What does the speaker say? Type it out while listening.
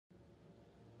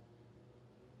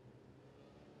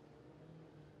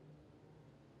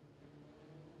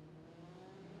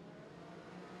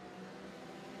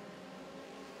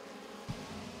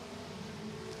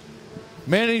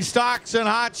Mini stocks and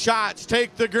hot shots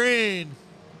take the green.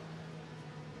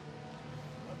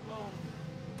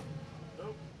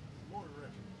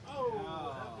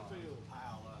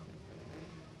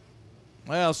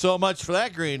 Well, so much for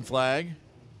that green flag.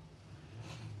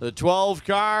 The 12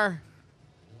 car,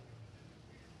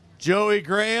 Joey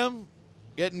Graham,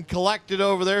 getting collected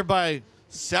over there by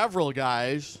several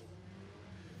guys.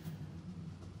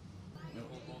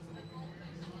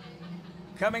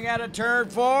 Coming out of turn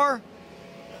 4.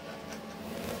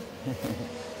 I'm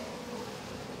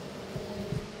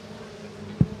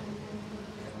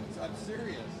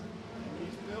serious.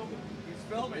 He's filming. He's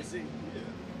filming. See?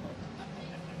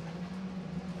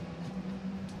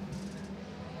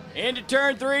 Into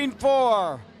turn 3 and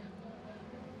 4.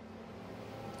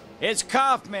 It's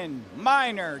Kaufman,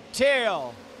 Minor,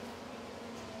 Till.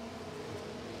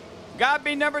 Gotta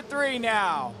be number 3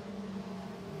 now.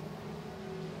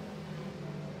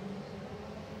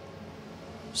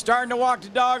 Starting to walk the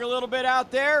dog a little bit out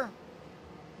there.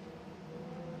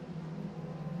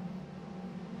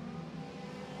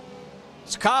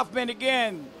 It's Kaufman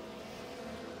again.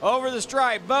 Over the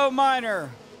stripe, Bo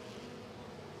Minor.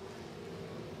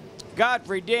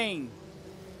 Godfrey Dean.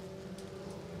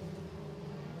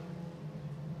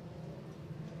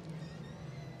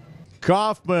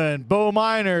 Kaufman, Bo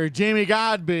Minor, Jamie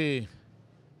Godby,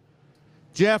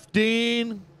 Jeff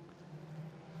Dean,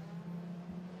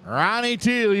 Ronnie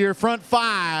Teal, your front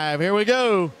 5. Here we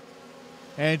go.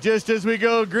 And just as we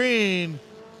go green,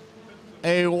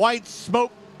 a white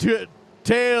smoke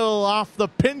tail off the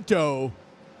Pinto.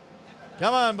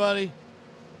 Come on, buddy.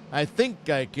 I think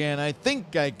I can. I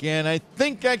think I can. I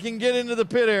think I can get into the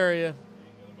pit area.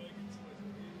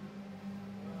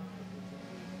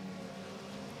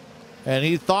 And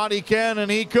he thought he can, and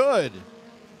he could.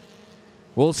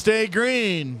 We'll stay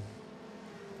green.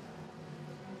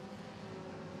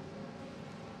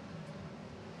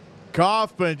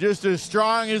 Kaufman just as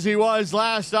strong as he was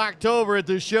last October at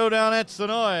the showdown at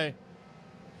Senoia.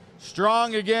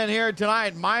 Strong again here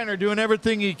tonight. Minor doing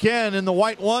everything he can in the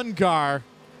white 1 car.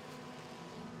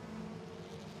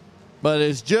 But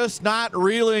it's just not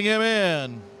reeling him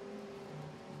in.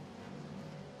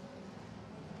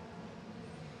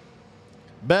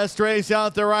 Best race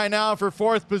out there right now for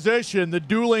 4th position, the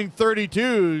dueling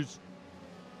 32s.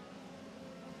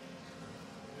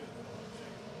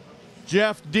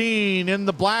 Jeff Dean in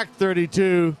the black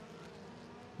 32,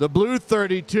 the blue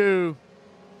 32,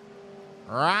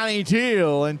 Ronnie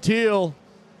Teal, and Teal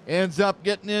ends up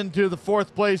getting into the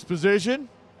 4th place position.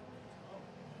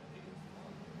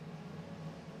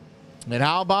 And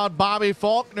how about Bobby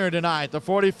Faulkner tonight? The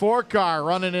 44 car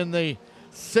running in the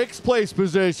 6th place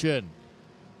position.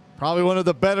 Probably one of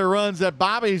the better runs that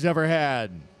Bobby's ever had.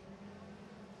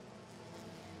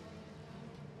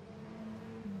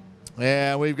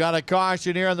 And we've got a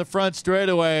caution here on the front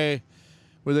straightaway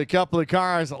with a couple of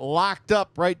cars locked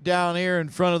up right down here in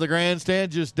front of the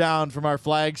grandstand, just down from our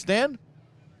flag stand.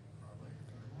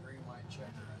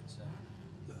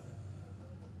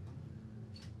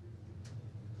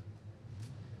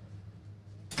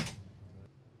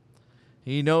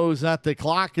 He knows that the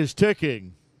clock is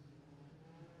ticking.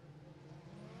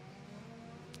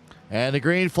 And the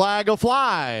green flag will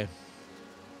fly.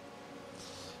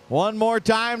 One more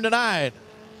time tonight.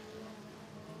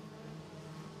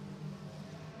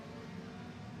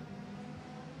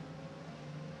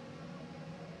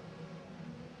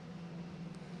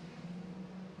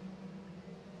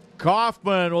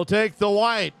 Kaufman will take the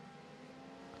white.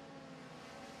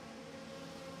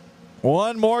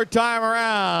 One more time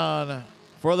around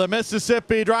for the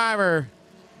Mississippi driver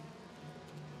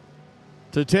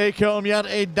to take home yet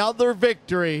another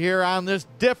victory here on this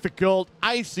difficult,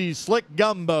 icy, slick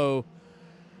gumbo.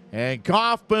 And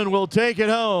Kaufman will take it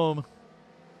home,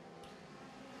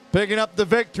 picking up the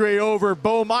victory over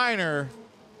Bo Minor.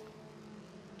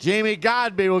 Jamie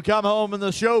Godby will come home in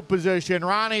the show position.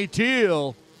 Ronnie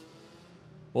Teal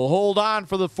will hold on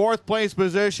for the 4th place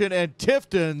position, and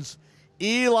Tifton's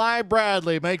Eli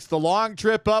Bradley makes the long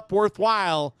trip up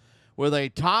worthwhile with a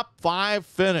top 5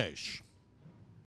 finish.